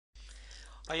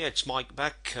Hey, it's Mike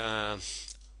back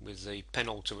with the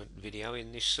penultimate video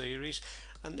in this series,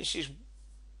 and this is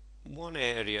one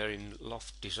area in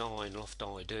loft design, loft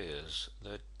ideas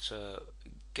that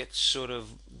gets sort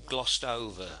of glossed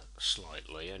over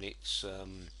slightly, and it's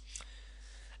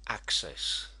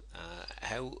access.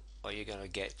 How are you going to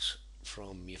get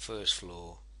from your first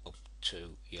floor up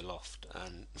to your loft?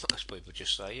 And most people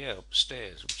just say, yeah,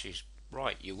 upstairs, which is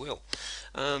right, you will.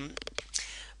 Um,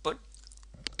 but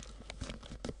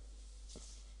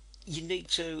you need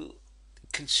to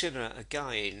consider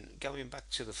again, going back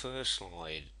to the first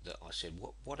slide that I said,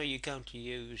 what are you going to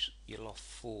use your loft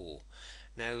for?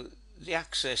 Now, the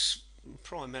access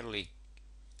primarily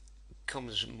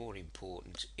becomes more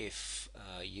important if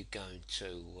you're going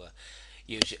to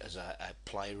use it as a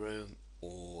playroom,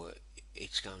 or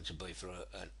it's going to be for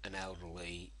an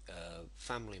elderly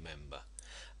family member.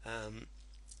 Um,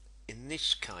 in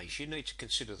this case, you need to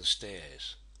consider the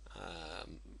stairs.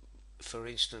 For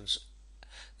instance,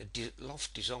 the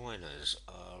loft designers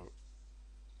are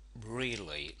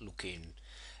really looking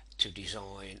to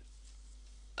design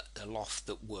a loft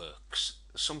that works.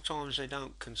 Sometimes they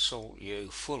don't consult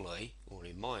you fully, or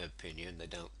in my opinion, they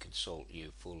don't consult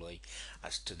you fully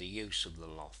as to the use of the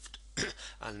loft,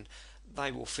 and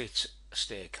they will fit a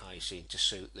staircase in to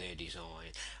suit their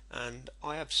design. And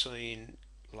I have seen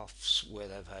lofts where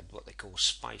they've had what they call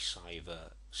space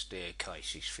saver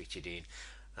staircases fitted in,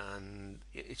 and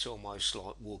it's almost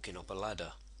like walking up a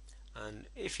ladder. And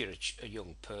if you're a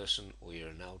young person or you're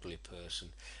an elderly person,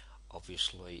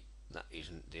 obviously that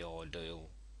isn't the ideal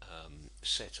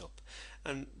setup.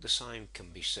 And the same can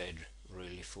be said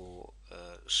really for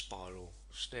spiral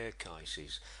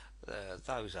staircases.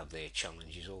 Those have their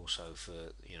challenges also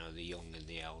for the young and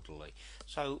the elderly.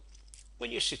 So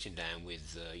when you're sitting down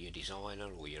with your designer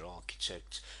or your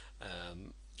architect,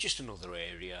 just another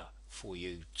area for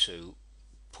you to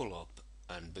pull up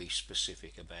and be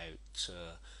specific about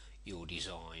your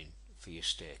design for your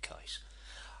staircase.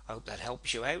 I hope that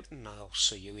helps you out, and I'll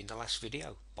see you in the last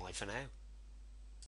video. Bye for now.